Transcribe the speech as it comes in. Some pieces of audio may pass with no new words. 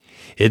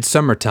It's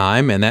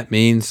summertime, and that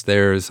means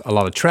there's a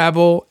lot of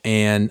travel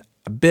and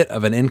a bit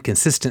of an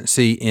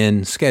inconsistency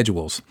in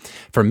schedules.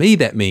 For me,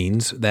 that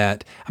means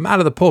that I'm out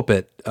of the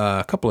pulpit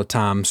a couple of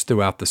times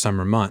throughout the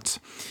summer months.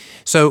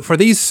 So for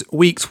these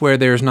weeks where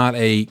there's not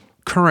a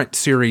current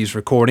series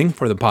recording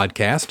for the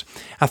podcast,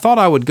 I thought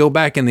I would go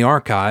back in the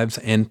archives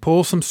and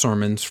pull some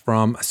sermons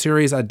from a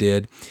series I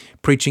did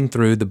preaching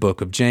through the book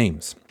of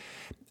James.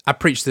 I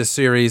preached this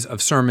series of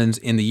sermons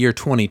in the year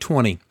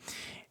 2020,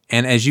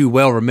 and as you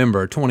well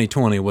remember,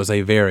 2020 was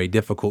a very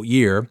difficult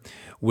year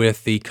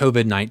with the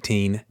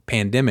COVID-19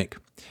 pandemic.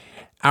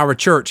 Our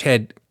church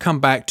had come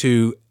back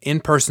to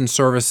in-person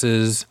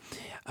services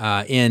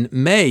in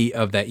May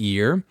of that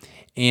year,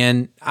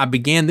 and I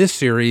began this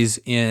series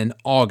in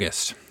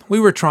August. We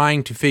were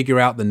trying to figure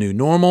out the new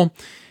normal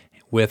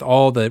with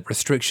all the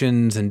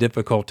restrictions and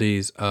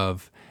difficulties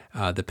of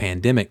the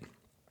pandemic.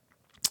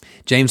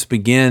 James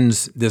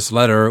begins this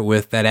letter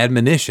with that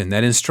admonition,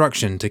 that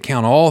instruction to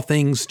count all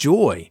things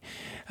joy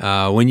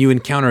when you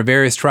encounter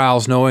various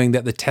trials, knowing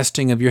that the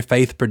testing of your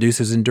faith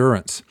produces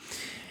endurance.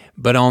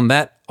 But on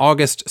that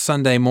August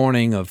Sunday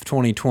morning of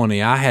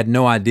 2020, I had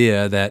no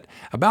idea that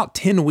about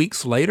 10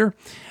 weeks later,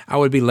 I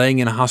would be laying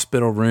in a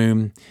hospital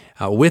room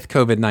with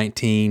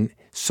COVID-19,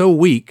 so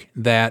weak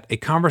that a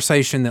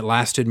conversation that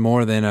lasted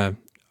more than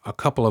a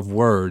couple of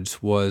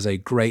words was a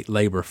great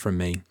labor for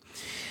me.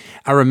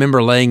 I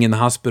remember laying in the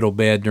hospital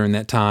bed during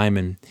that time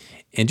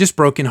and just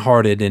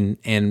brokenhearted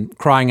and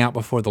crying out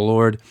before the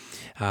Lord,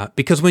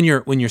 because when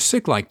you're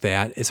sick like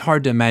that, it's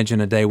hard to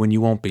imagine a day when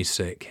you won't be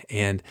sick.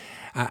 And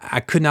I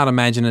could not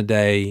imagine a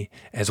day,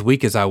 as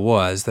weak as I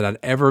was, that I'd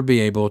ever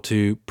be able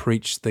to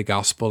preach the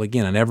gospel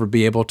again. I'd ever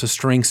be able to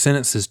string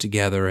sentences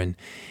together and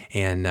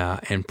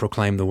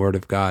proclaim the word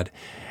of God.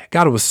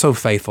 God was so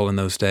faithful in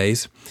those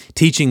days,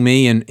 teaching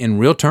me in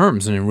real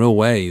terms and in real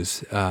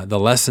ways the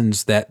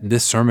lessons that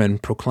this sermon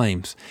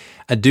proclaims.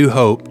 I do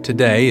hope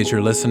today, as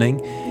you're listening,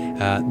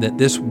 that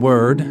this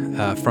word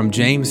from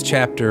James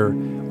chapter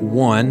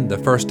 1, the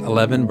first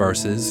 11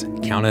 verses,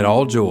 count it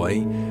all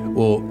joy,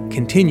 will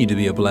continue to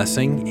be a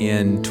blessing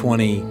in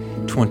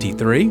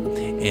 2023,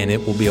 and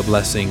it will be a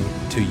blessing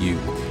to you.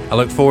 I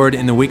look forward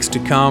in the weeks to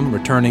come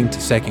returning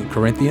to 2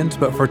 Corinthians,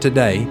 but for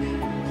today,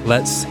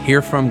 let's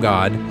hear from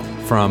God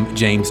from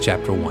James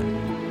chapter 1.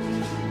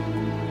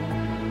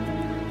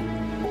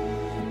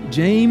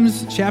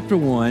 James chapter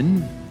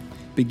 1,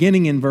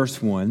 beginning in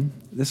verse 1,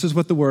 this is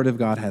what the Word of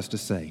God has to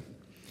say.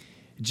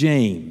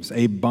 James,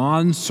 a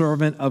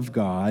bondservant of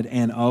God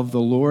and of the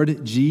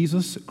Lord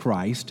Jesus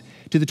Christ,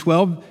 to the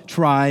 12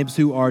 tribes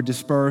who are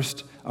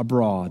dispersed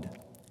abroad,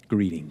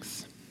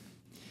 greetings.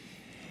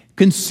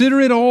 Consider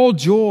it all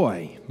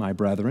joy, my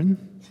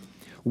brethren,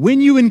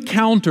 when you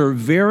encounter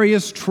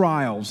various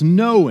trials,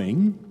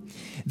 knowing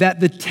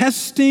that the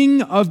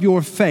testing of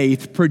your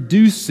faith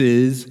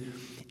produces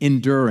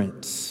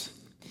endurance.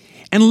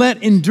 And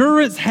let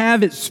endurance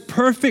have its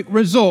perfect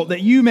result,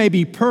 that you may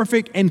be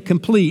perfect and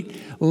complete,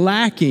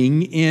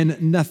 lacking in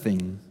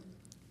nothing.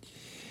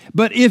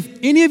 But if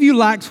any of you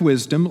lacks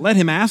wisdom, let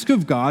him ask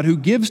of God, who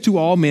gives to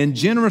all men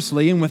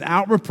generously and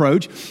without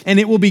reproach, and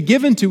it will be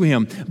given to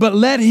him. But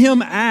let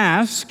him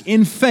ask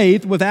in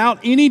faith without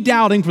any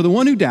doubting, for the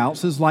one who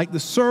doubts is like the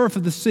surf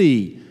of the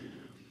sea,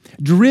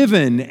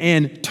 driven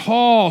and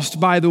tossed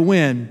by the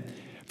wind.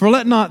 For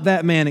let not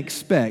that man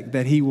expect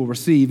that he will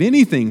receive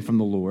anything from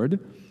the Lord,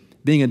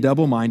 being a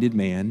double-minded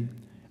man,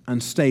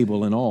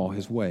 unstable in all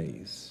his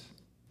ways.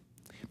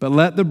 But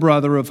let the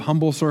brother of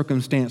humble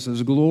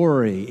circumstances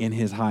glory in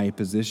his high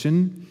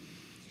position,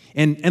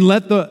 and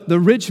let the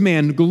rich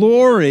man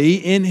glory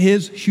in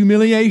his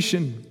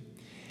humiliation.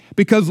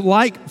 Because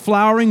like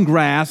flowering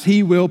grass,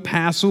 he will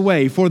pass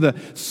away. For the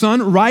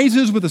sun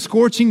rises with a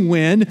scorching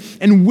wind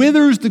and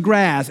withers the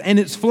grass, and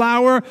its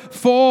flower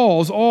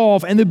falls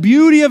off, and the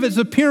beauty of its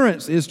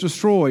appearance is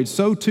destroyed.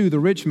 So too the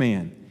rich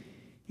man,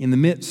 in the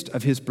midst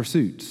of his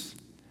pursuits,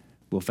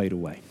 will fade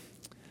away.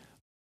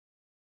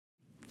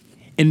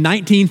 In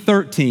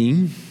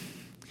 1913,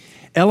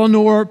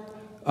 Eleanor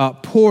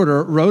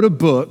Porter wrote a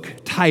book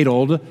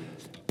titled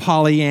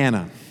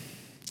Pollyanna.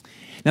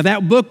 Now,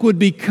 that book would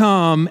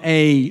become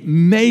a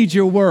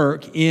major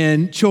work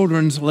in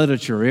children's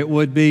literature.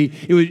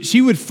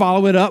 She would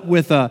follow it up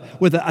with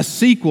a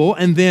sequel,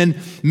 and then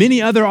many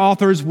other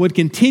authors would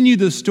continue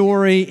the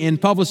story in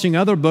publishing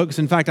other books.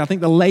 In fact, I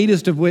think the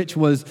latest of which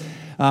was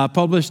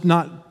published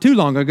not too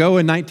long ago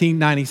in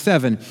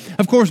 1997.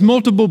 Of course,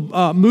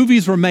 multiple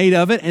movies were made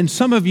of it, and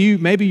some of you,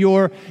 maybe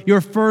your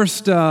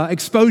first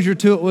exposure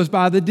to it was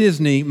by the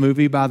Disney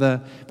movie by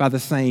the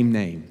same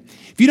name.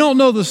 If you don't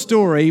know the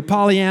story,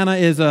 Pollyanna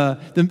is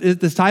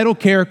the title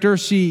character.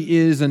 She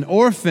is an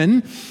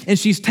orphan, and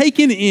she's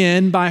taken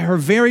in by her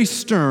very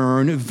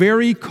stern,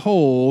 very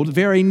cold,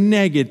 very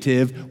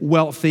negative,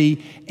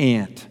 wealthy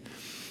aunt.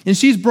 And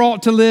she's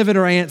brought to live at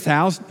her aunt's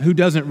house, who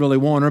doesn't really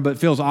want her but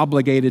feels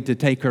obligated to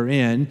take her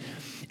in.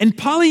 And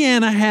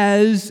Pollyanna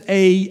has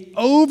an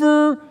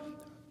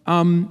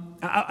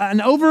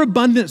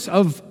overabundance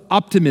of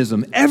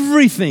optimism.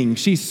 Everything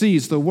she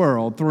sees the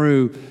world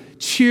through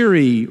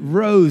cheery,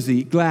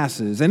 rosy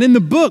glasses. And in the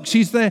book,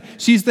 she's the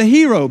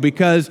hero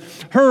because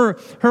her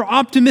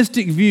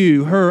optimistic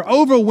view, her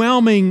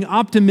overwhelming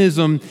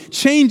optimism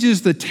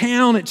changes the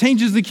town, it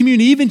changes the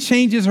community, even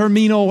changes her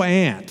mean old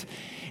aunt.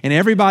 And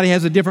everybody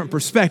has a different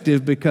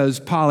perspective because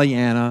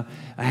Pollyanna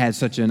had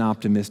such an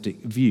optimistic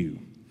view.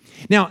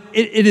 Now,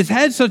 it has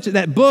had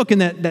that book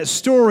and that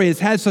story has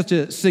had such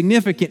a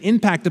significant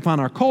impact upon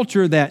our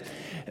culture that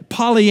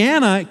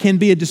Pollyanna can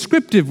be a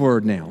descriptive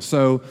word now.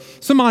 So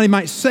somebody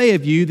might say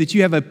of you that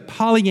you have a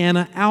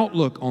Pollyanna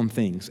outlook on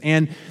things.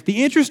 And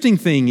the interesting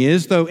thing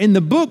is, though, in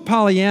the book,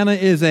 Pollyanna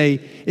is a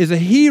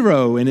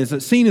hero and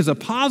is seen as a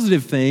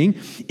positive thing.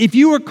 If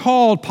you are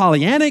called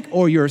Pollyannic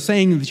or you're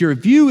saying that your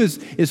view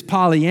is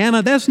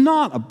Pollyanna, that's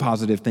not a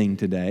positive thing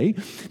today.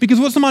 Because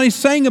what somebody's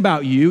saying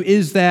about you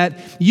is that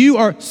you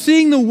are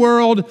seeing the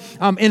world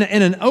in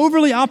an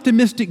overly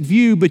optimistic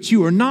view, but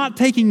you are not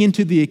taking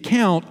into the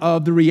account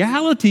of the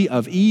reality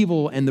of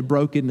evil and the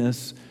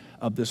brokenness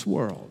of this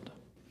world.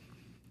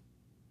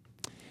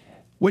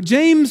 What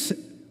James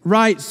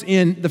writes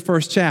in the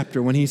first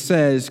chapter when he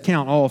says,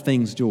 count all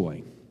things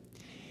joy,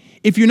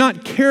 if you're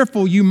not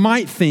careful, you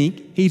might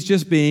think he's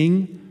just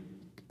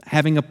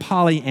having a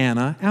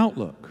Pollyanna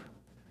outlook.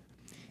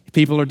 If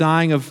people are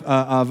dying of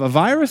a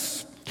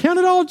virus, count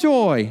it all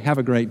joy, have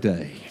a great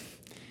day.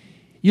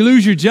 You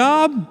lose your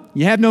job,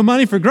 you have no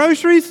money for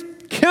groceries,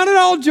 count it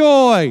all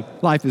joy,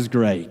 life is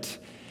great.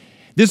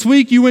 This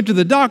week you went to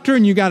the doctor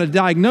and you got a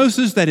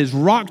diagnosis that has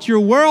rocked your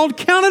world.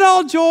 Count it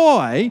all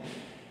joy.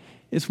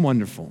 It's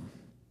wonderful.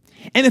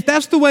 And if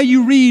that's the way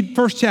you read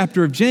first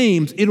chapter of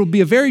James, it'll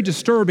be a very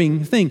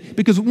disturbing thing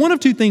because one of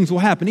two things will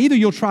happen. Either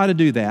you'll try to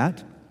do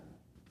that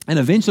and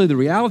eventually the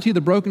reality of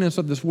the brokenness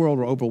of this world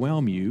will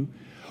overwhelm you,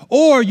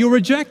 or you'll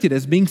reject it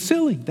as being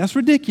silly. That's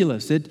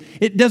ridiculous.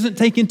 It doesn't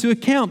take into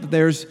account that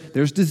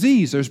there's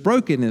disease, there's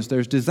brokenness,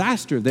 there's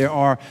disaster, there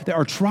are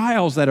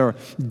trials that are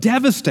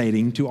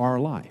devastating to our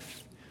life.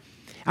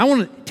 I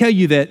want to tell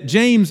you that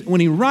James, when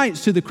he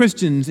writes to the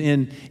Christians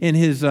in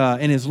his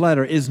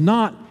letter, is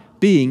not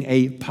being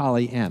a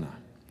Pollyanna.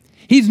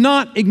 He's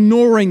not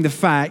ignoring the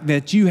fact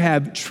that you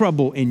have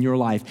trouble in your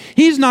life.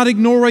 He's not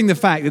ignoring the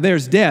fact that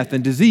there's death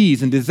and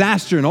disease and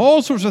disaster and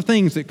all sorts of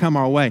things that come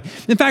our way.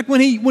 In fact,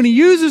 when he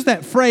uses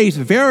that phrase,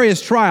 various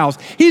trials,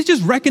 he's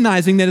just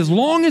recognizing that as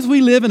long as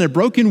we live in a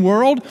broken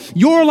world,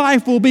 your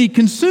life will be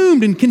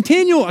consumed in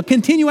a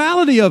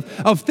continuality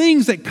of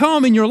things that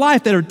come in your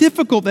life that are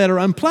difficult, that are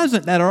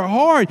unpleasant, that are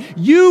hard.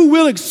 You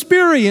will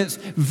experience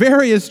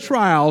various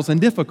trials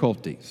and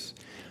difficulties.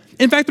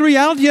 In fact, the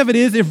reality of it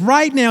is, if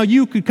right now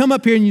you could come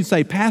up here and you'd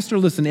say, Pastor,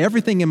 listen,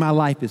 everything in my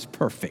life is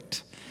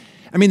perfect.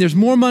 I mean, there's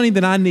more money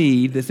than I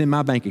need that's in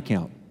my bank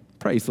account.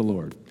 Praise the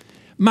Lord.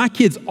 My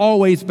kids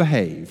always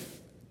behave.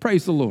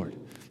 Praise the Lord.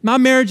 My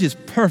marriage is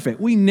perfect.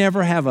 We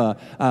never have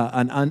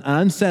an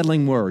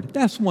unsettling word.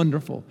 That's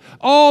wonderful.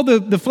 All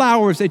the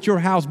flowers at your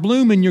house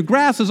bloom and your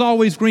grass is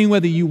always green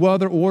whether you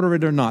water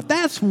it or not.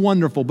 That's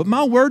wonderful. But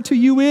my word to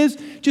you is,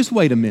 just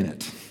wait a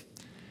minute.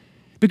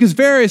 Because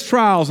various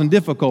trials and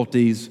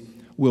difficulties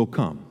will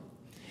come.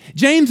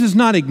 James is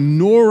not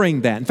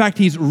ignoring that. In fact,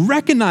 he's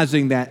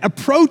recognizing that,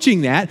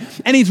 approaching that,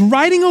 and he's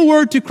writing a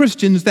word to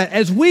Christians that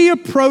as we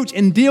approach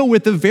and deal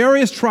with the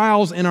various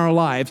trials in our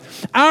lives,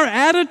 our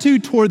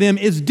attitude toward them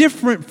is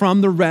different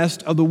from the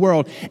rest of the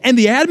world. And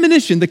the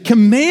admonition, the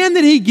command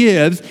that he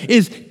gives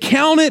is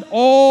count it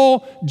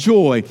all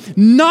joy.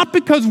 Not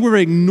because we're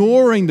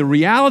ignoring the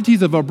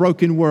realities of a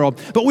broken world,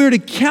 but we're to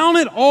count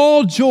it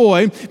all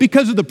joy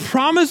because of the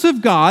promise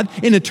of God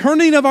in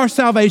eternity of our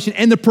salvation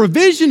and the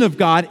provision of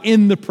God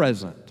in the present.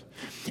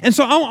 And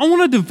so I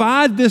want to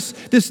divide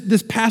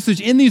this passage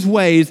in these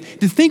ways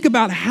to think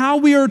about how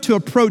we are to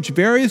approach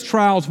various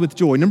trials with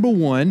joy. Number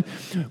one,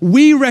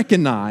 we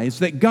recognize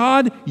that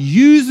God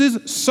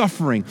uses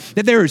suffering,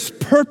 that there is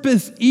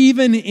purpose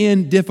even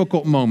in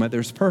difficult moments.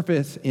 There's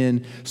purpose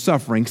in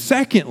suffering.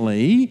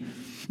 Secondly,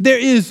 there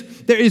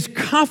is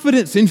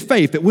confidence in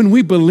faith that when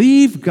we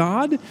believe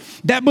God,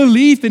 that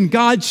belief in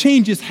God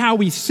changes how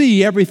we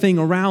see everything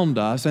around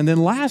us. And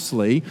then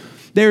lastly,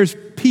 there's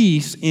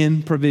peace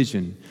in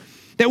provision.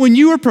 That when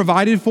you are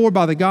provided for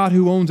by the God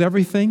who owns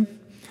everything,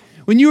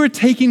 when you are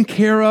taken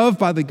care of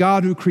by the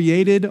God who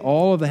created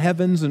all of the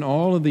heavens and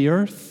all of the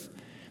earth,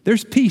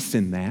 there's peace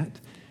in that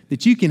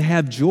you can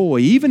have joy,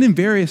 even in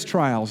various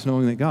trials,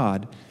 knowing that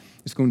God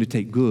is going to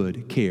take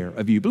good care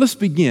of you. But let's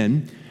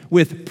begin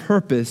with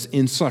purpose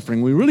in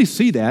suffering. We really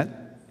see that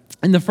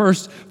in the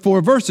first 4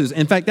 verses.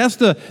 In fact, that's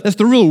the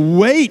real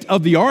weight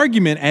of the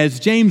argument as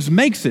James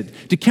makes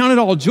it, to count it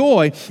all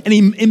joy. And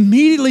he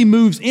immediately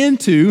moves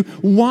into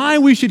why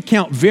we should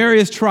count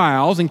various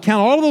trials and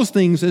count all of those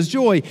things as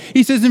joy.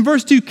 He says in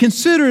verse 2,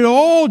 consider it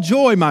all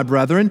joy, my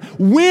brethren,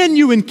 when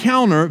you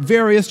encounter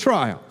various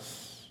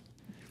trials.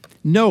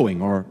 Knowing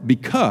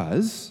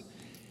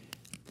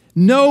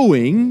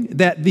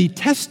that the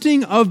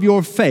testing of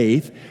your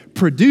faith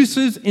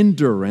produces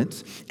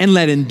endurance, and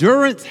let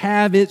endurance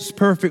have its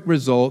perfect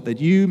result, that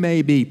you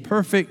may be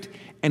perfect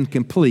and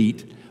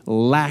complete,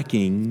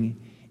 lacking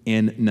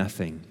in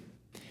nothing.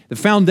 The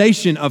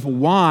foundation of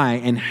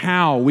why and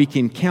how we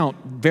can count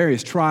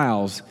various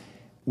trials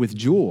with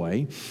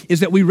joy is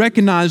that we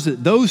recognize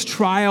that those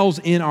trials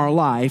in our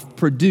life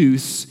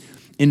produce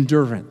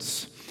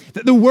endurance.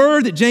 The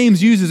word that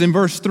James uses in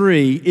verse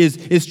 3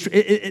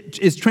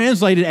 is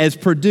translated as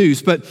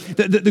produce, but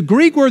the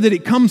Greek word that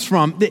it comes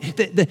from,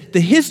 the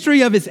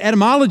history of its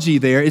etymology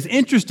there is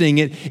interesting.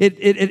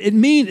 It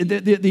means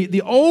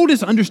the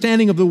oldest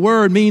understanding of the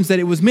word means that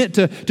it was meant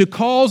to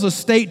cause a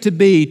state to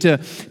be,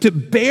 to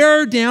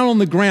bear down on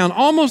the ground,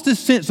 almost a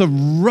sense of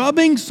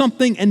rubbing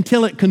something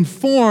until it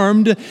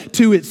conformed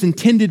to its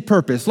intended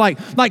purpose,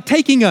 like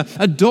taking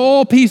a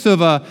dull piece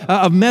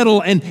of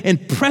metal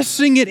and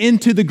pressing it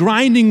into the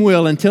grinding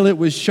wheel until it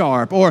was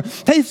sharp, or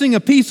taking a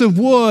piece of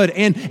wood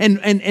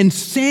and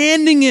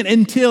sanding it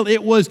until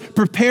it was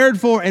prepared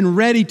for and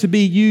ready to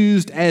be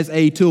used as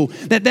a tool.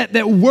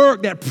 That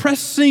work, that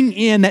pressing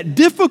in, that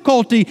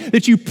difficulty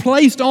that you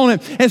placed on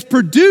it has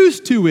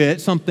produced to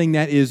it something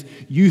that is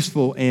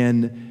useful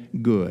and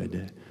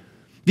good.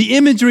 The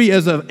imagery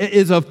is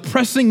of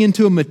pressing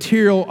into a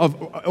material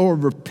or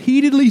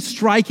repeatedly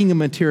striking a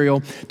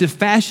material to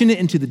fashion it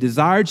into the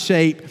desired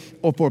shape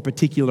or for a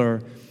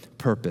particular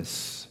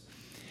purpose.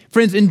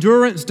 Friends,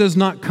 endurance does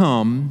not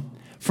come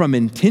from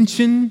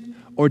intention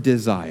or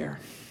desire.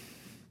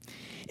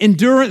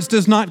 Endurance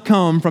does not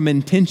come from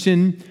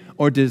intention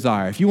or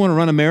desire. If you want to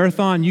run a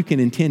marathon, you can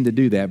intend to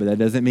do that, but that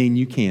doesn't mean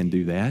you can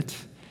do that.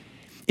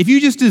 If you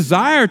just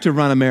desire to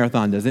run a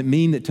marathon, doesn't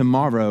mean that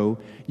tomorrow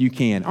you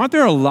can. Aren't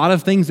there a lot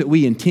of things that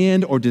we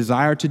intend or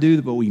desire to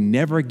do, but we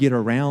never get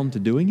around to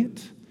doing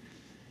it?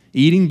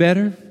 Eating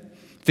better,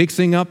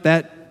 fixing up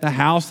the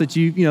house that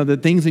the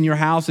things in your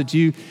house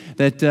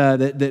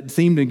that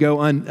seem to go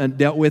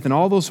undealt with, and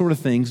all those sort of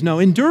things. No,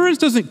 endurance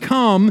doesn't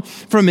come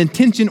from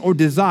intention or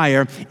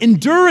desire.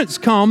 Endurance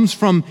comes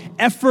from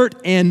effort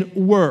and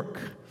work.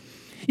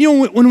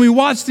 When we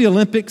watch the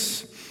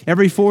Olympics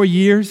every 4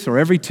 years or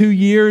every 2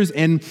 years,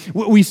 and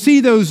we see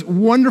those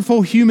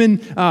wonderful human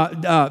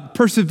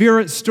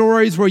perseverance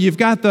stories where you've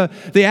got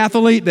the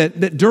athlete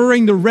that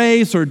during the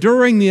race or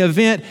during the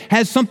event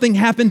has something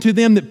happen to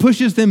them that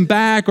pushes them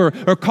back or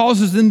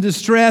causes them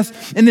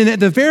distress, and then at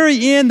the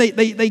very end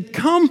they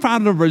come out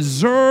of a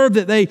reserve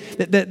that they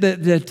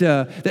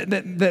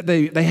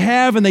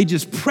have, and they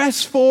just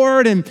press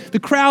forward, and the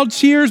crowd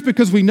cheers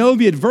because we know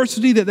the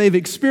adversity that they've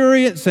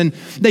experienced, and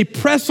they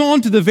press on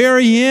to the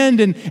very end,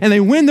 and they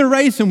win the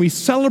race, and we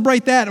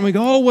celebrate that, and we go,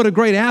 oh, what a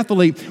great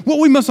athlete. What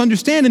we must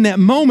understand in that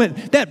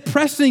moment, that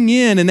pressing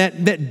in and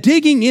that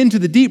digging into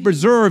the deep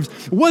reserves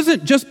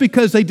wasn't just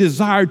because they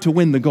desired to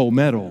win the gold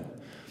medal.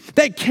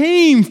 That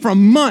came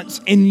from months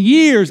and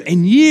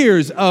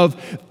years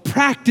of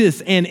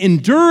practice and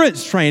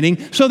endurance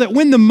training so that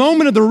when the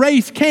moment of the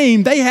race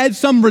came, they had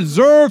some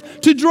reserve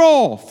to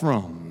draw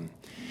from.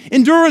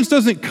 Endurance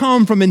doesn't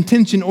come from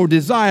intention or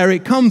desire.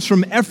 It comes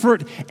from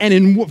effort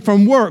and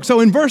from work.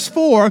 So in verse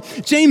 4,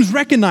 James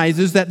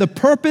recognizes that the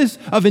purpose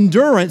of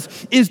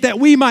endurance is that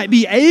we might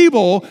be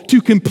able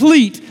to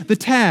complete the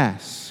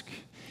task.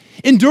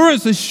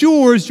 Endurance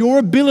assures your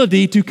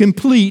ability to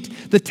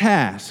complete the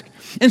task.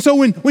 And so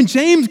when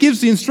James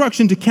gives the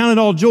instruction to count it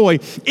all joy,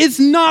 it's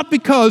not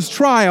because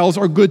trials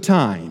are good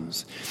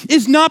times.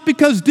 It's not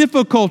because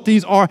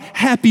difficulties are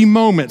happy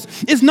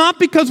moments. It's not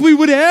because we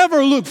would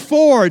ever look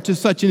forward to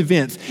such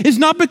events. It's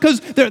not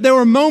because there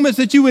were moments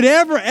that you would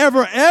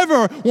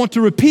ever want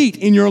to repeat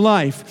in your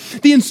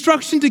life. The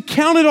instruction to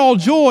count it all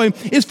joy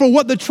is for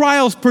what the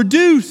trials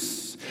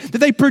produce. That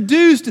they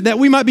produced that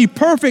we might be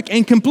perfect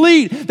and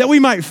complete, that we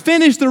might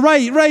finish the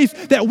race,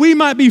 that we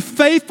might be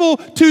faithful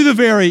to the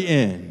very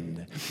end.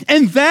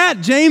 And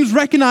that, James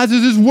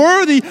recognizes, is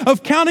worthy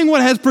of counting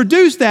what has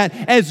produced that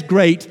as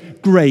great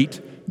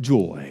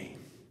joy.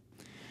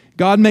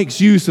 God makes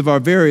use of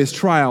our various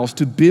trials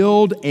to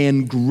build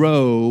and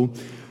grow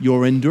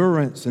your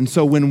endurance. And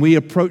so when we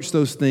approach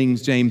those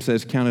things, James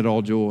says, count it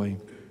all joy.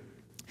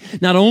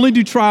 Not only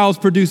do trials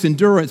produce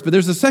endurance, but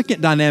there's a second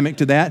dynamic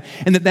to that,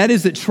 and that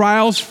is that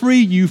trials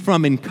free you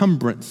from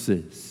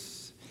encumbrances.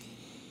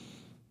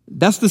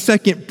 That's the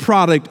second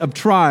product of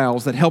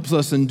trials that helps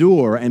us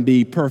endure and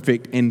be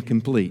perfect and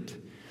complete.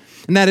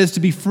 And that is to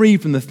be free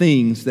from the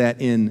things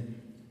that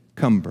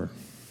encumber.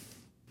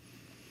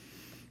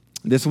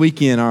 This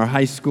weekend, our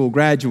high school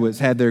graduates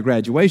had their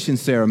graduation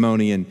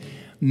ceremony, and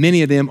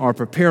many of them are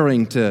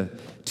preparing to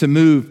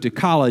move to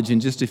college in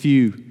just a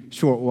few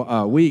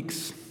short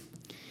weeks.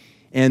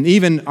 And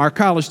even our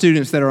college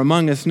students that are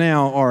among us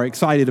now are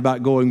excited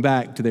about going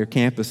back to their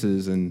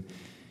campuses and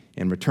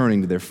returning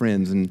to their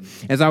friends. And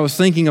as I was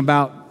thinking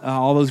about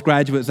all those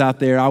graduates out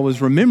there, I was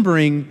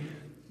remembering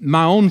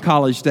my own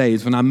college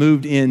days when I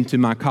moved into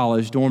my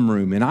college dorm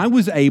room, and I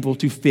was able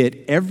to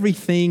fit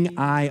everything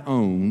I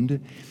owned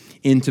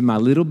into my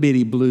little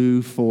bitty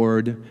blue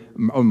Ford,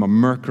 or my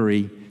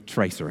Mercury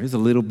Tracer. It's a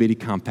little bitty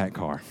compact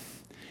car.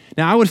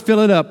 Now, I would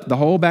fill it up, the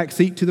whole back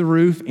seat to the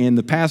roof and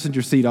the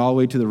passenger seat all the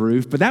way to the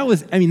roof. But that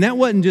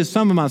wasn't just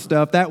some of my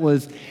stuff. That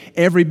was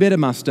every bit of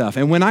my stuff.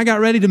 And when I got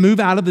ready to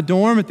move out of the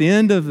dorm at the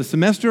end of the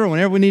semester or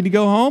whenever we need to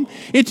go home,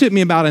 it took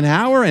me about an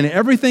hour, and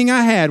everything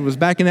I had was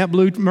back in that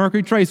blue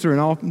Mercury Tracer, and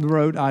off the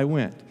road I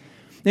went.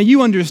 Now,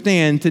 you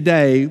understand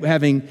today,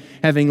 having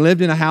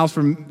lived in a house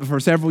for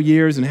several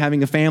years and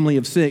having a family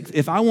of 6,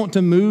 if I want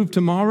to move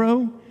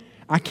tomorrow,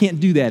 I can't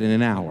do that in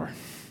an hour.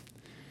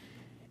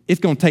 It's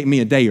going to take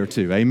me a day or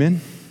two,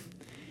 amen?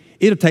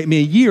 It'll take me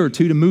a year or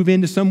two to move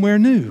into somewhere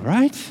new,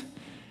 right?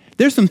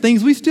 There's some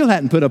things we still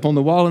hadn't put up on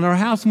the wall in our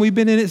house, and we've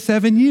been in it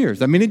 7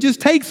 years. I mean, it just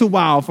takes a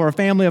while for a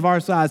family of our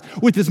size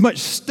with as much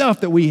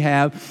stuff that we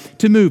have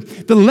to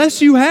move. The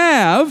less you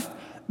have,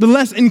 the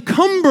less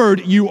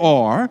encumbered you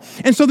are.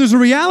 And so there's a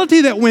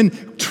reality that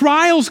when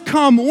trials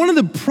come, one of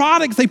the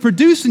products they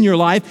produce in your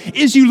life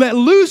is you let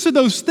loose of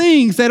those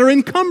things that are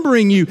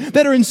encumbering you,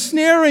 that are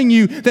ensnaring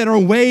you, that are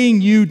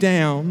weighing you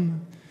down.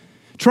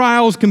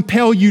 Trials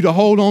compel you to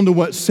hold on to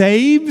what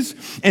saves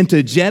and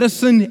to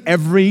jettison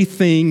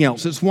everything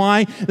else. That's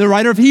why the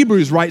writer of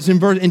Hebrews writes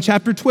in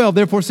chapter 12,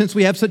 therefore, since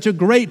we have such a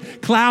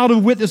great cloud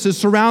of witnesses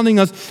surrounding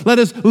us, let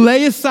us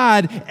lay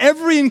aside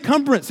every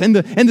encumbrance and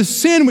the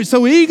sin which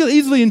so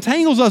easily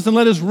entangles us, and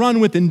let us run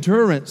with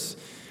endurance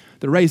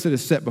the race that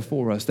is set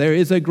before us. There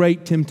is a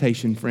great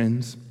temptation,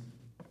 friends,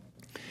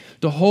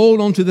 to hold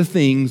on to the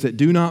things that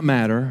do not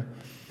matter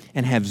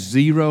and have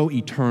zero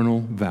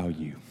eternal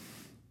value.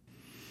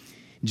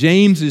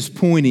 James is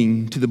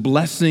pointing to the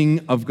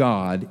blessing of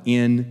God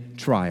in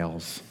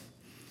trials,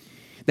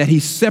 that he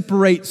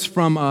separates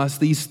from us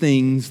these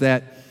things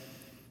that'll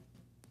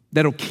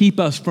keep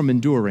us from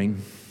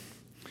enduring,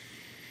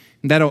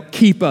 that'll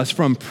keep us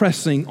from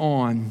pressing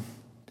on,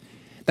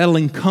 that'll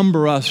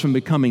encumber us from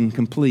becoming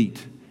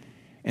complete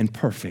and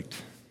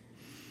perfect.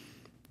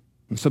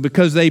 And so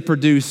because they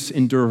produce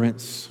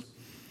endurance,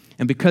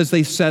 and because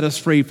they set us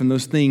free from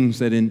those things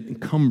that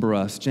encumber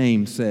us,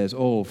 James says,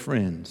 oh,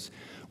 friends,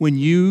 when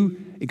you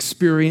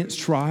experience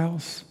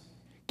trials,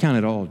 count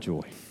it all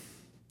joy.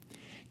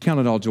 Count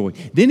it all joy.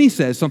 Then he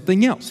says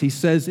something else. He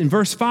says in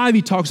verse 5,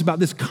 he talks about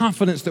this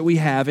confidence that we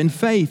have in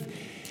faith.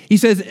 He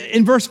says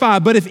in verse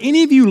 5, but if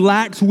any of you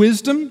lacks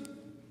wisdom,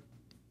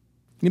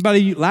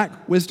 anybody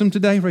lack wisdom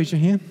today? Raise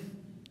your hand.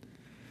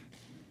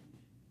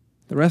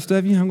 The rest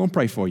of you, I'm going to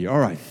pray for you. All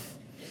right.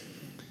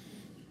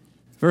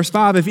 Verse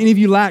 5, if any of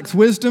you lacks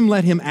wisdom,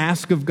 let him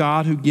ask of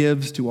God who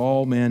gives to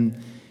all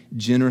men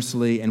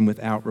generously and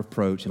without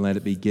reproach, and let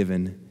it be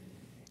given,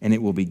 and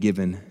it will be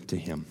given to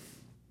him.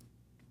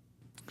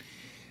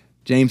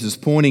 James is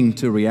pointing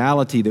to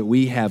reality that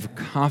we have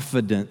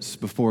confidence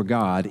before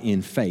God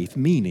in faith,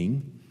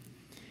 meaning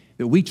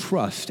that we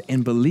trust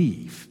and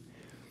believe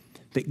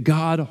that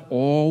God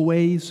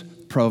always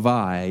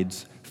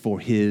provides for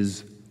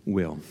his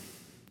will.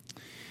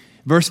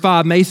 Verse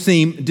 5 may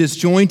seem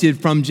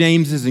disjointed from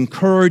James's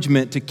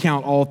encouragement to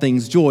count all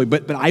things joy,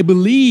 but I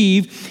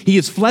believe he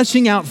is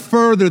fleshing out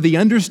further the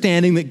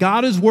understanding that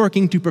God is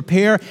working to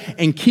prepare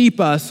and keep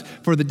us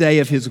for the day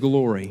of his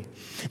glory.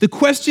 The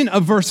question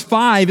of verse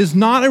 5 is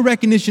not a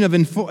recognition of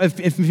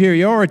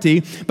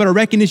inferiority, but a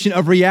recognition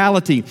of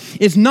reality.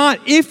 It's not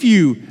if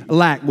you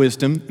lack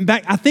wisdom. In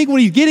fact, I think what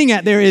he's getting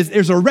at there is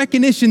there's a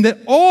recognition that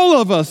all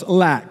of us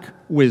lack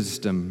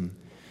wisdom.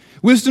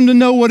 Wisdom to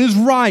know what is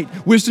right.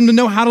 Wisdom to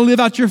know how to live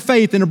out your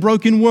faith in a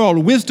broken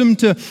world. Wisdom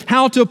to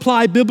how to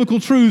apply biblical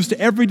truths to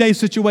everyday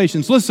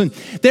situations. Listen,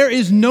 there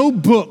is no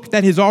book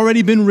that has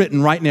already been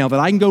written right now that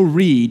I can go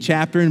read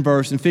chapter and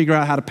verse and figure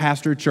out how to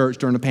pastor a church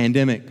during a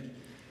pandemic.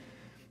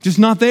 Just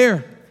not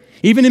there.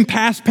 Even in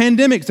past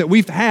pandemics that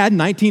we've had,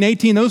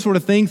 1918, those sort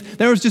of things,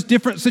 there was just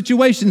different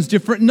situations,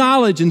 different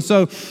knowledge. And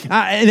so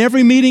in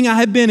every meeting I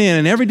have been in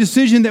and every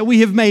decision that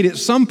we have made, at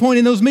some point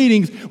in those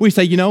meetings, we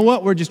say, you know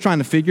what? We're just trying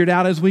to figure it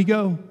out as we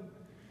go.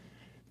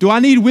 Do I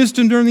need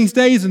wisdom during these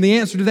days? And the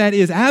answer to that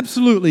is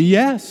absolutely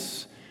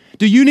yes.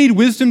 Do you need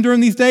wisdom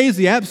during these days?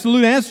 The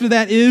absolute answer to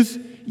that is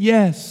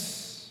yes.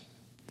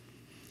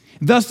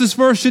 Thus, this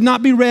verse should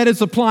not be read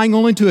as applying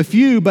only to a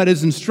few, but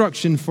as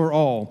instruction for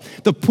all.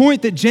 The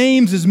point that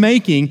James is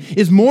making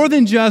is more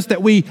than just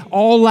that we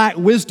all lack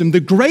wisdom. The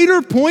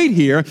greater point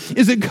here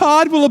is that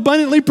God will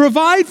abundantly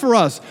provide for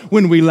us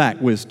when we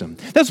lack wisdom.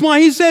 That's why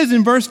he says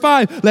in verse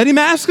 5, let him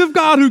ask of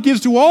God who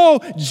gives to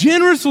all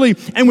generously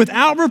and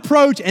without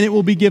reproach, and it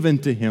will be given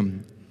to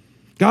him.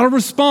 God will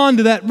respond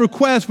to that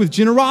request with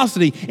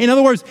generosity. In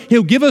other words,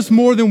 he'll give us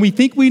more than we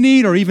think we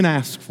need or even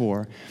ask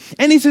for.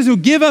 And he says he'll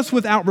give us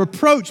without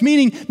reproach,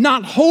 meaning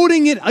not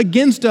holding it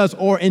against us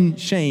or in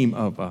shame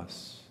of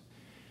us.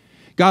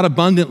 God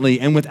abundantly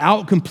and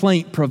without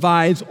complaint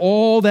provides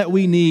all that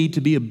we need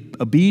to be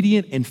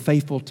obedient and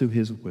faithful to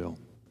his will.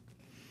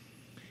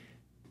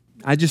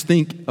 I just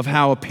think of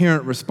how a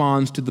parent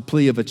responds to the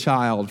plea of a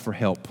child for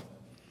help.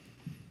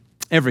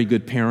 Every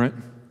good parent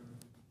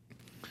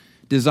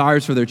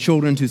desires for their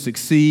children to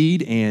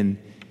succeed and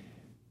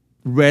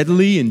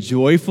readily and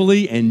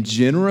joyfully and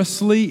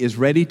generously is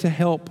ready to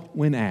help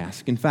when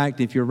asked. In fact,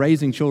 if you're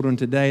raising children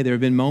today, there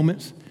have been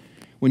moments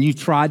when you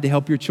tried to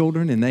help your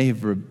children and they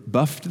have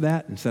rebuffed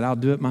that and said, I'll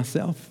do it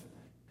myself?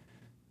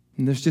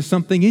 And there's just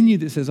something in you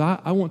that says,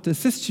 I want to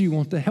assist you,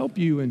 want to help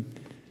you. And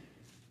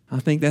I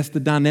think that's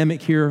the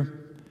dynamic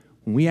here.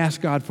 When we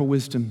ask God for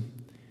wisdom,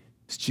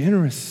 it's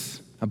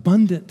generous,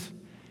 abundant,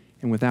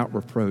 and without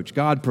reproach.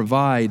 God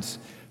provides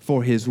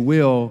for his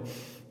will,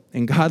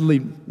 and godly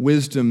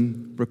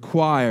wisdom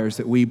requires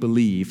that we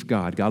believe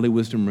God. Godly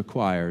wisdom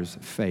requires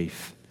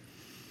faith.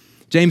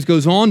 James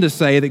goes on to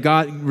say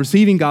that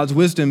receiving God's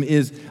wisdom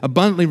is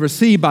abundantly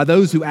received by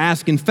those who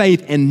ask in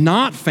faith and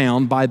not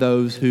found by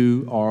those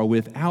who are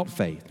without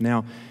faith.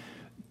 Now,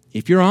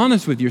 if you're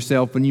honest with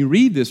yourself when you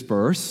read this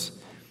verse,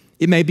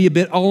 it may be a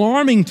bit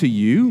alarming to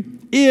you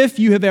if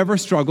you have ever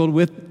struggled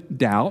with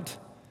doubt,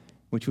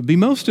 which would be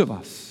most of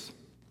us.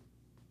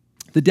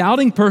 The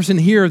doubting person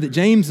here that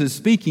James is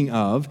speaking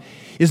of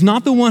is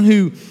not the one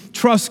who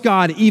trusts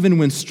God even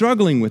when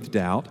struggling with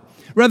doubt.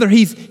 Rather,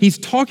 he's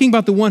talking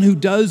about the one who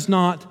does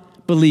not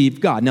believe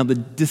God. Now, the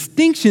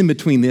distinction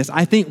between this,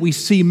 I think we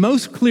see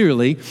most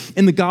clearly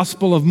in the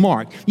Gospel of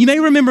Mark. You may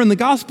remember in the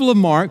Gospel of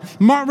Mark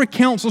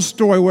recounts a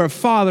story where a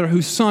father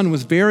whose son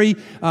was very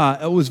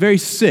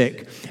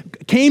sick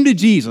came to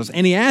Jesus,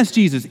 and he asked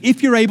Jesus,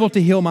 if you're able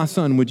to heal my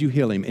son, would you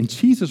heal him? And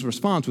Jesus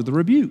responds with a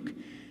rebuke.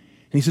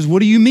 And he says, what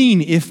do you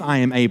mean, if I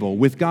am able?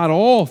 With God,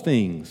 all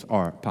things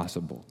are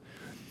possible.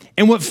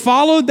 And what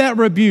followed that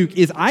rebuke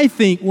is, I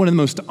think, one of the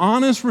most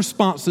honest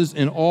responses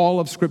in all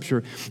of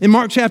Scripture. In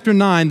Mark chapter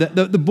 9,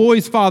 the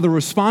boy's father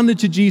responded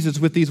to Jesus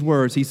with these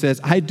words. He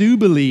says, I do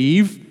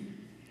believe,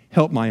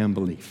 help my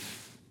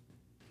unbelief.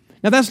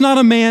 Now, that's not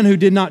a man who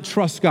did not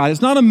trust God.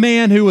 It's not a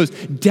man who was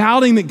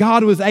doubting that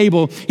God was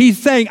able. He's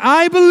saying,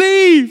 I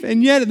believe,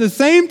 and yet at the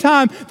same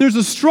time, there's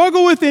a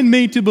struggle within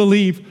me to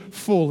believe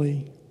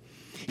fully.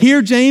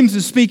 Here, James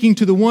is speaking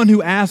to the one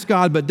who asks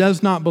God but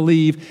does not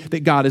believe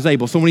that God is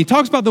able. So when he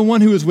talks about the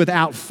one who is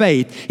without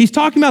faith, he's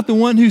talking about the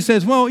one who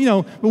says,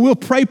 well, we'll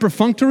pray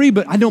perfunctory,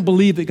 but I don't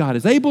believe that God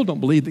is able, don't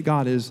believe that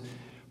God is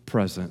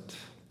present.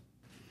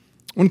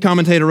 One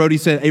commentator wrote, he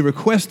said, a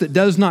request that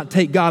does not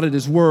take God at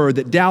his word,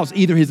 that doubts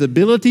either his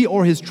ability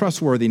or his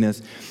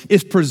trustworthiness,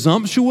 is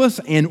presumptuous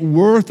and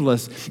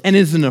worthless and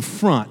is an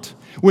affront.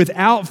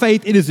 Without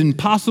faith, it is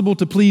impossible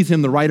to please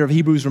him, the writer of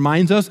Hebrews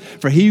reminds us,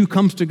 for he who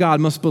comes to God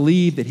must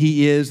believe that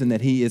he is and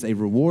that he is a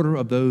rewarder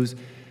of those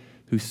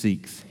who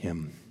seeks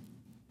him.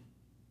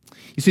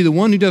 You see, the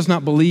one who does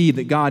not believe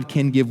that God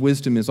can give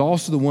wisdom is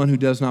also the one who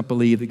does not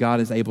believe that God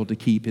is able to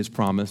keep his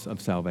promise of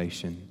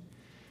salvation.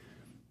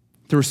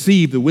 To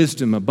receive the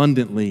wisdom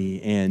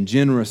abundantly and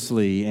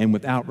generously and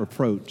without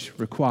reproach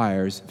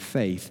requires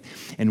faith.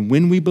 And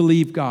when we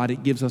believe God,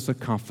 it gives us a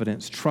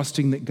confidence,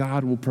 trusting that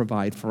God will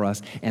provide for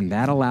us, and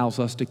that allows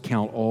us to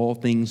count all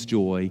things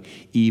joy,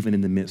 even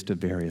in the midst of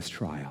various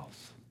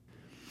trials.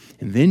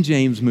 And then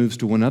James moves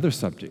to one other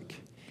subject,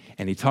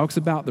 and he talks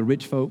about the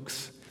rich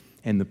folks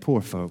and the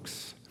poor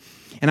folks.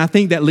 And I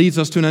think that leads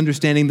us to an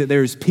understanding that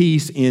there is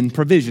peace in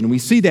provision. We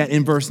see that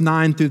in verse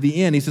 9 through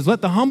the end. He says,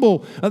 let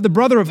the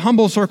brother of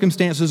humble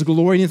circumstances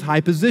glory in his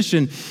high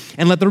position,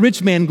 and let the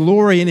rich man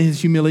glory in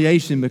his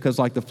humiliation, because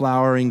like the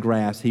flowering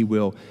grass, he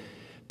will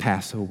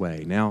pass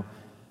away. Now,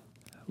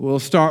 we'll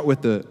start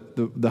with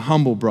the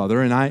humble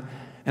brother. And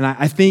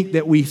I think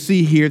that we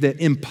see here that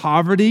in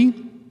poverty,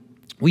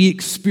 we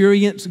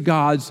experience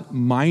God's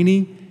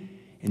mighty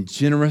and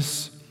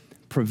generous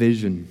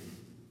provision.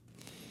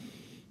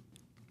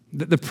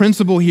 The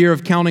principle here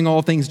of counting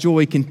all things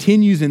joy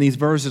continues in these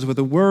verses with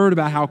a word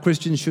about how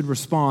Christians should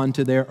respond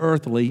to their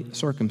earthly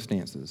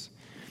circumstances,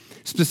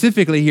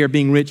 specifically here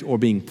being rich or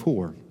being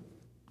poor.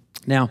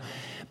 Now,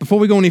 before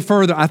we go any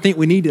further, I think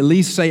we need to at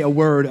least say a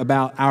word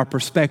about our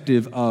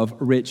perspective of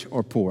rich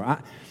or poor.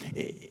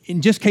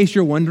 In just case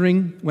you're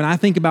wondering, when I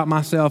think about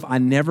myself, I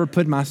never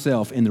put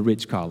myself in the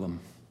rich column.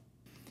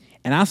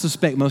 And I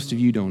suspect most of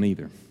you don't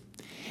either.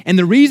 And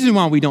the reason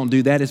why we don't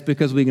do that is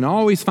because we can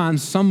always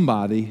find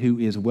somebody who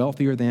is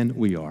wealthier than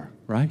we are,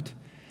 right?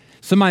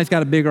 Somebody's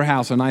got a bigger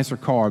house, a nicer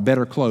car,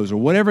 better clothes, or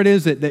whatever it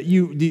is that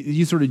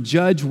you sort of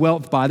judge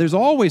wealth by. There's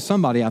always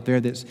somebody out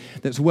there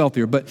that's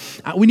wealthier. But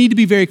we need to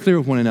be very clear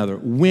with one another.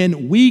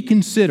 When we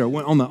consider,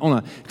 on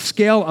a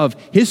scale of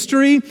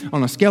history,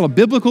 on a scale of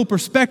biblical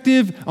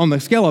perspective, on the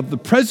scale of the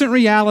present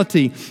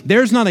reality,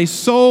 there's not a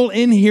soul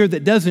in here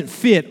that doesn't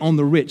fit on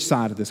the rich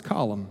side of this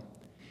column.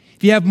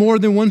 If you have more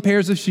than one pair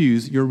of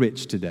shoes, you're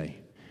rich today.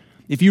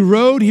 If you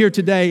rode here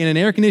today in an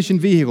air-conditioned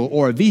vehicle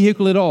or a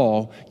vehicle at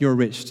all, you're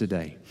rich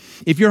today.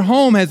 If your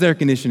home has air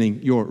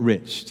conditioning, you're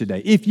rich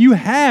today. If you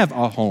have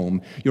a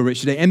home, you're rich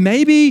today. And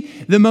maybe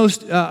the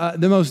most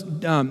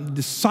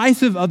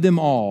decisive of them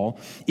all,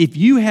 if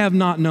you have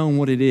not known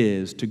what it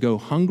is to go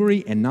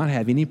hungry and not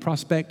have any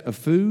prospect of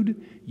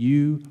food,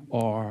 you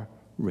are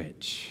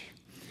rich.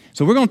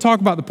 So we're going to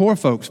talk about the poor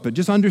folks, but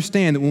just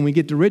understand that when we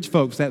get to rich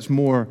folks, that's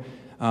more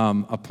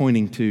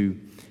pointing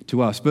to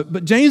us.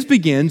 But James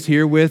begins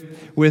here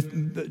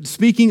with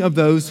speaking of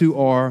those who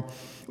are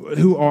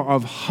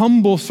of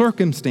humble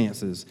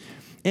circumstances.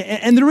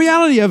 And the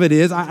reality of it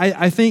is,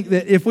 I think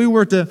that if we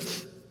were to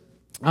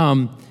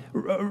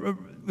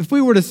if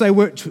we were to say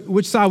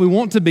which side we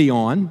want to be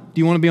on,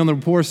 do you want to be on the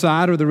poor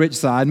side or the rich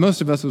side?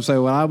 Most of us would say,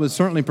 well, I would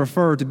certainly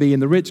prefer to be in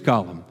the rich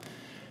column.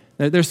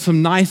 There's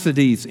some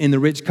niceties in the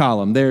rich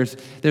column. There's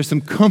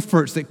some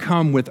comforts that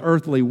come with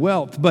earthly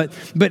wealth. But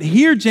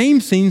here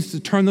James seems to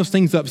turn those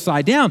things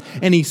upside down.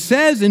 And he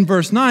says in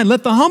verse 9,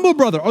 let the humble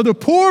brother or the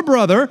poor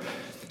brother,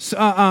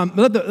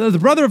 let the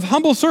brother of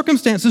humble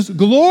circumstances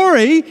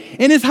glory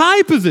in his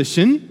high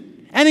position.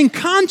 And in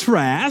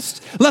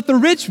contrast, let the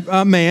rich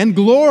man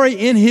glory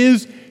in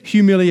his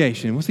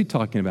humiliation. What's he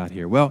talking about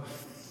here? Well,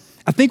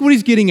 I think what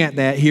he's getting at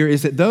that here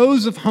is that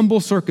those of humble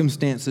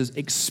circumstances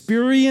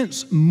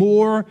experience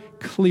more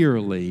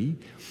clearly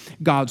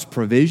God's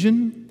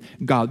provision,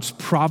 God's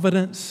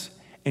providence,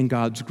 and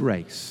God's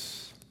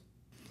grace.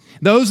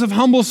 Those of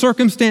humble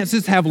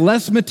circumstances have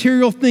less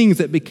material things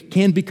that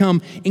can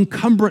become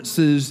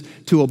encumbrances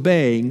to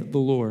obeying the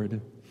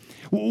Lord.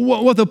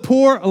 What the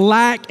poor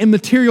lack in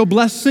material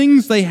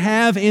blessings, they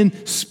have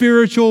in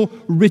spiritual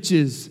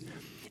riches.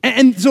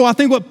 And so I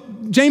think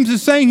what James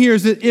is saying here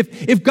is that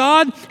if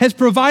God has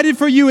provided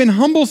for you in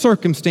humble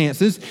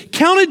circumstances,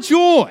 count it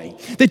joy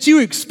that you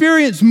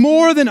experience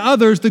more than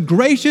others the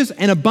gracious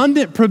and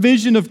abundant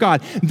provision of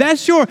God.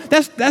 That's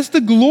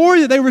the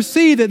glory that they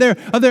receive, that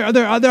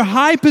their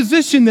high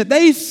position, that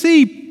they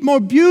see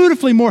more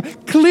beautifully, more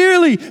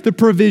clearly the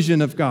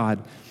provision of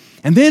God.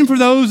 And then for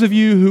those of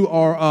you who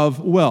are of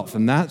wealth,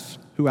 and that's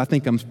who I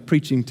think I'm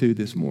preaching to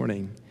this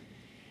morning,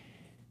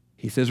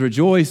 he says,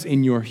 rejoice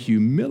in your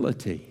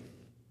humility.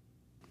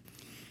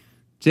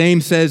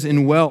 James says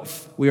in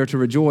wealth, we are to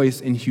rejoice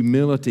in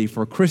humility.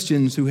 For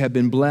Christians who have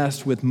been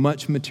blessed with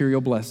much material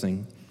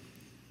blessing,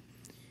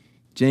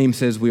 James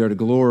says we are to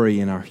glory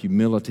in our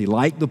humility.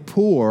 Like the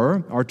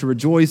poor are to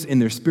rejoice in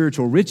their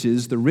spiritual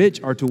riches, the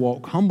rich are to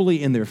walk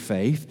humbly in their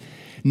faith,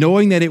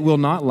 knowing that it will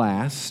not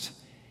last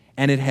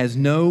and it has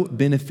no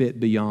benefit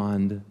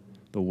beyond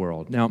the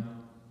world. Now,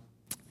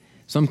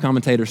 some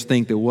commentators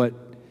think that what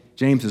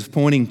James is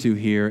pointing to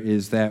here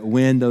is that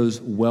when those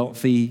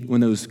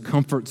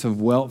comforts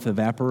of wealth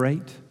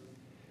evaporate,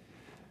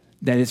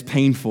 that it's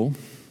painful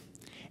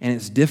and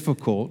it's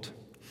difficult,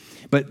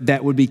 but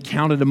that would be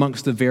counted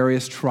amongst the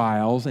various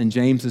trials. And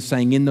James is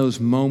saying in those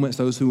moments,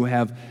 those who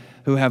have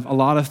a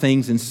lot of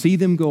things and see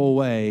them go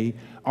away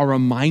are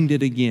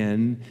reminded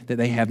again that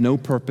they have no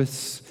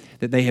purpose,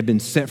 that they have been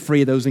set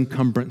free of those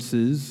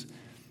encumbrances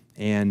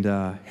and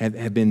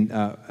have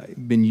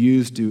been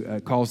used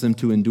to cause them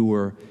to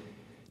endure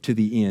to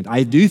the end.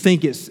 I do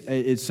think it's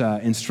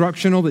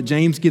instructional that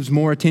James gives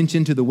more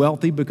attention to the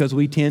wealthy because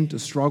we tend to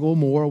struggle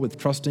more with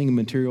trusting in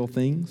material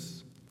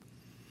things.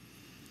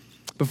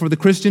 But for the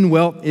Christian,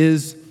 wealth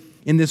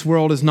in this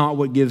world is not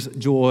what gives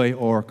joy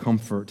or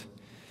comfort.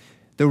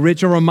 The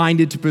rich are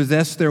reminded to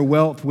possess their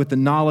wealth with the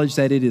knowledge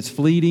that it is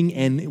fleeting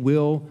and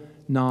will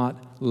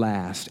not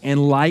last.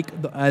 And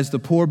as the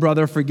poor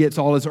brother forgets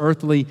all his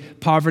earthly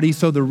poverty,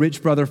 so the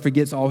rich brother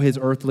forgets all his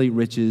earthly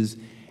riches,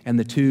 and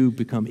the two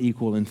become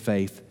equal in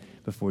faith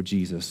before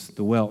Jesus.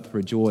 The wealth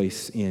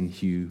rejoice in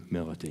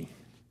humility.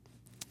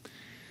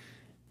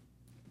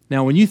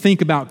 Now, when you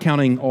think about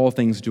counting all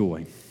things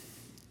joy,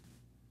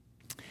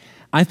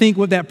 I think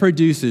what that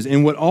produces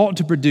and what ought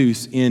to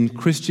produce in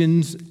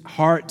Christians'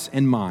 hearts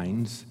and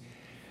minds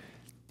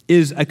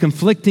is a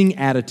conflicting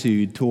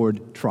attitude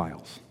toward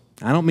trials.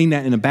 I don't mean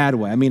that in a bad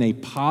way. I mean a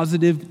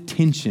positive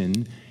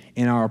tension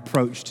in our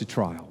approach to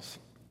trials.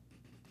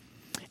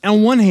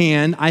 On one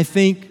hand, I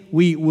think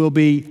we will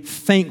be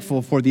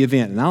thankful for the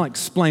event, and I'll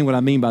explain what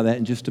I mean by that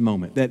in just a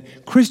moment.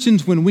 That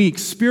Christians, when we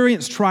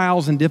experience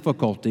trials and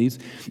difficulties,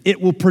 it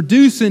will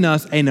produce in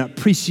us an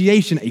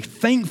appreciation, a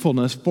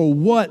thankfulness for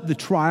what the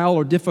trial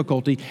or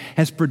difficulty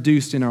has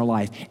produced in our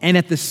life. And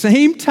at the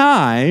same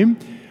time,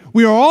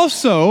 we are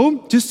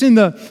also, just in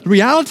the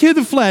reality of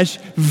the flesh,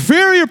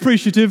 very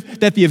appreciative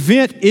that the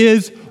event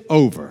is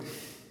over.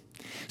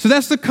 So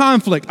that's the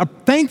conflict, a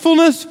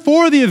thankfulness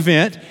for the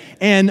event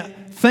and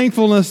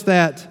thankfulness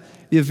that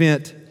the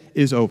event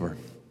is over.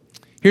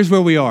 Here's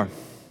where we are.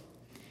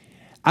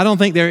 I don't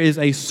think there is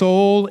a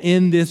soul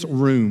in this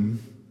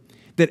room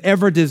that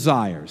ever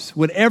desires,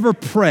 would ever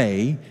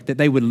pray that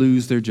they would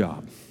lose their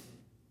job.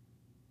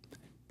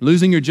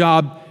 Losing your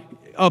job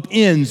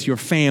upends your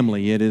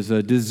family. It is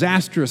a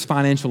disastrous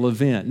financial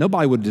event.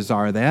 Nobody would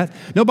desire that.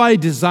 Nobody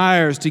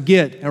desires to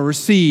get or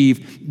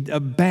receive a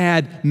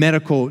bad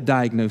medical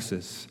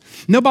diagnosis.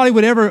 Nobody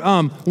would ever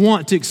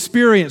want to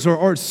experience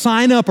or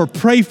sign up or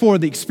pray for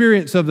the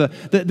experience of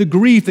the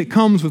grief that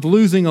comes with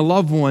losing a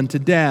loved one to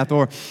death,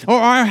 or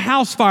a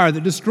house fire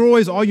that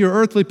destroys all your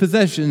earthly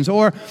possessions,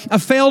 or a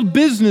failed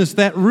business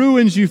that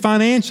ruins you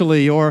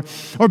financially, or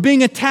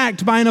being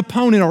attacked by an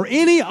opponent, or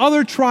any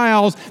other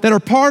trials that are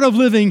part of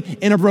living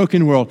in a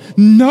broken world.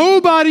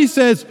 Nobody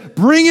says,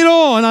 bring it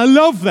on. I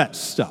love that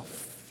stuff.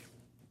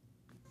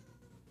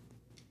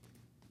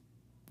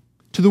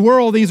 To the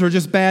world, these are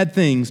just bad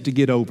things to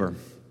get over.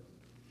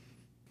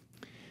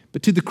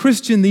 But to the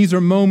Christian, these are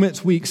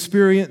moments we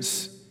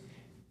experience.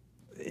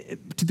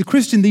 To the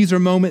Christian, these are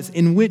moments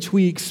in which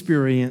we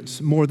experience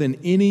more than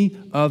any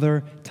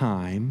other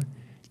time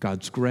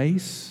God's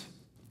grace,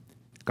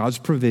 God's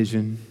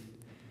provision,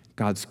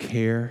 God's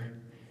care,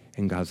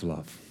 and God's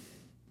love.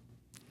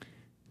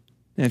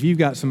 Now, if you've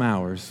got some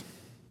hours,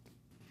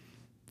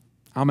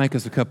 I'll make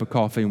us a cup of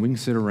coffee and we can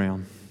sit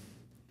around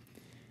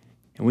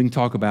and we can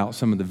talk about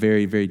some of the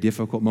very, very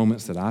difficult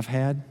moments that I've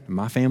had and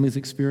my family's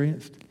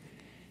experienced.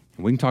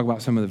 And we can talk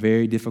about some of the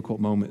very difficult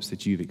moments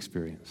that you've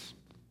experienced.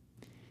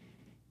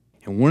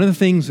 And one of the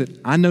things that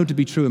I know to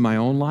be true in my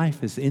own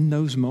life is in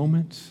those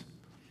moments,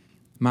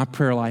 my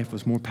prayer life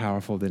was more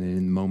powerful than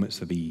in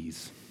moments of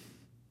ease.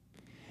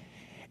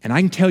 And I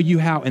can tell you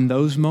how in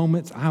those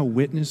moments I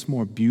witnessed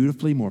more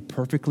beautifully, more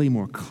perfectly,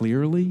 more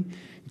clearly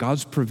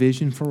God's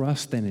provision for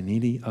us than in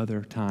any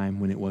other time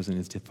when it wasn't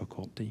as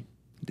difficult.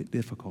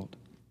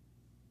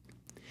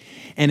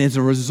 And as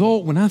a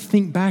result, when I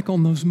think back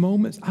on those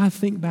moments, I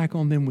think back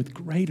on them with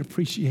great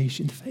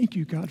appreciation. Thank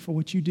you, God, for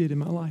what you did in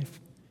my life.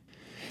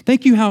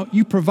 Thank you how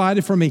you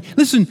provided for me.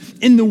 Listen,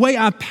 in the way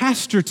I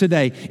pastor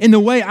today, in the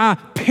way I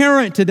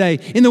parent today,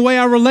 in the way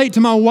I relate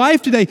to my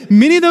wife today,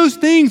 many of those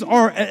things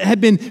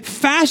have been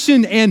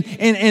fashioned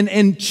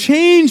and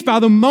changed by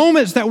the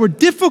moments that were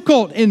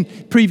difficult in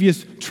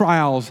previous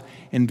trials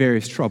and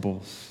various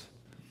troubles.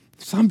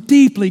 So I'm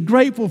deeply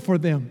grateful for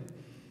them.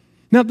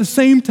 Now at the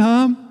same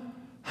time,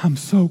 I'm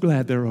so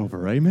glad they're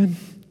over, amen?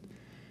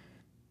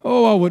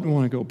 Oh, I wouldn't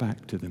want to go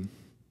back to them.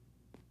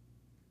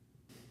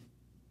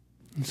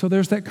 And so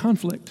there's that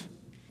conflict,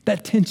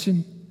 that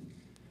tension.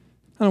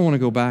 I don't want to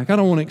go back. I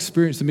don't want to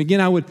experience them again.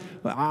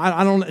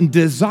 I don't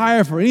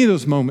desire for any of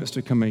those moments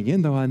to come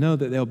again, though I know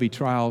that there'll be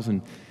trials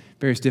and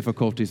various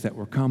difficulties that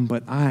will come,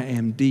 but I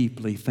am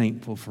deeply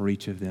thankful for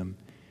each of them,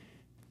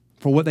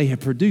 for what they have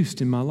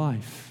produced in my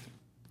life.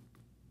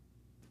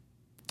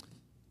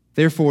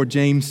 Therefore,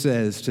 James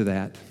says to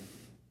that,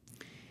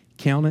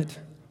 count it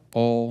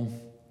all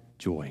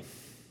joy.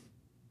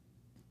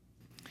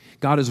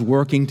 God is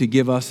working to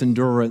give us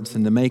endurance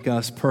and to make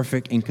us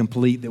perfect and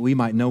complete, that we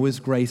might know His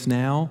grace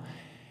now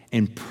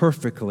and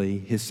perfectly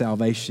His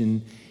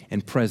salvation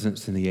and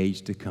presence in the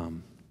age to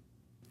come.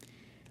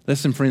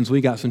 Listen, friends,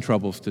 we got some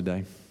troubles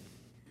today.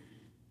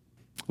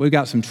 We've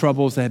got some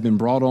troubles that have been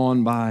brought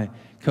on by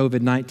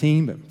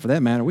COVID-19, but for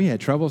that matter, we had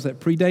troubles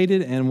that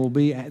predated and will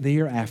be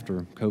here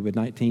after.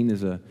 COVID-19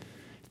 is a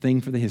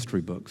thing for the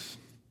history books.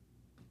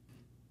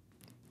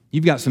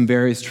 You've got some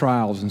various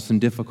trials and some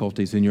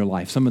difficulties in your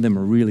life. Some of them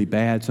are really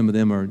bad. Some of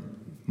them are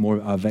more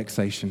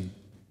vexation.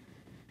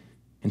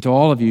 And to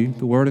all of you,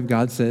 the Word of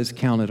God says,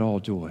 count it all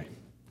joy.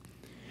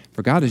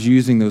 For God is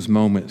using those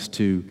moments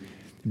to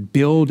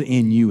build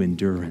in you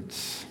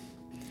endurance.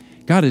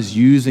 God is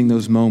using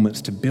those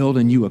moments to build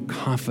in you a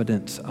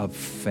confidence of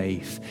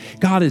faith.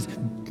 God is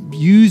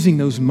using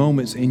those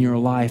moments in your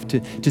life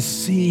to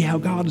see how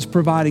God is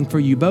providing for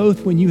you,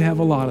 both when you have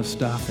a lot of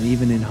stuff and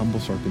even in humble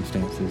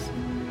circumstances.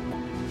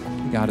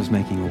 God is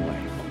making a way.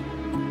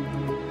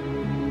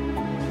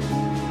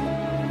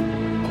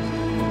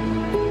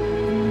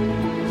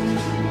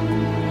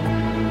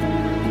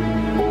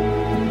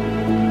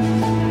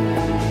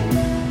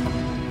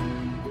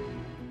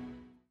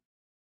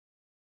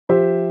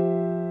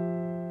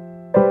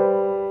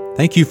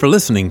 Thank you for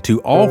listening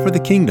to All for the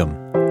Kingdom,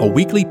 a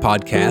weekly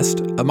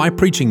podcast of my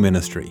preaching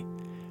ministry.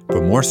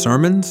 For more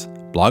sermons,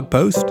 blog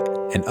posts,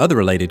 and other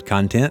related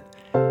content,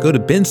 go to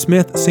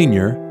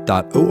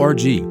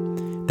bensmithsenior.org.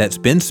 That's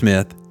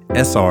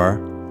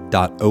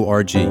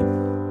bensmithsr.org.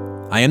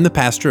 I am the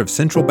pastor of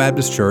Central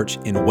Baptist Church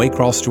in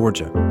Waycross,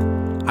 Georgia.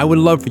 I would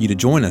love for you to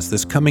join us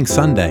this coming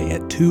Sunday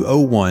at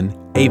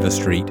 201 Ava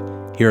Street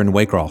here in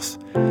Waycross.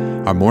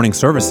 Our morning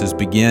services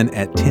begin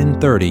at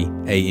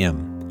 10:30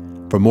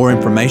 a.m. For more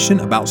information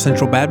about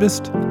Central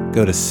Baptist,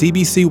 go to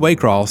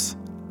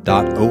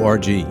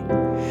cbcwaycross.org.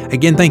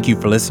 Again, thank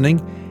you for listening,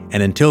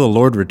 and until the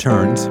Lord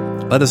returns,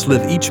 let us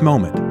live each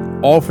moment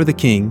all for the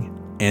King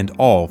and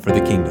all for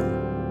the kingdom.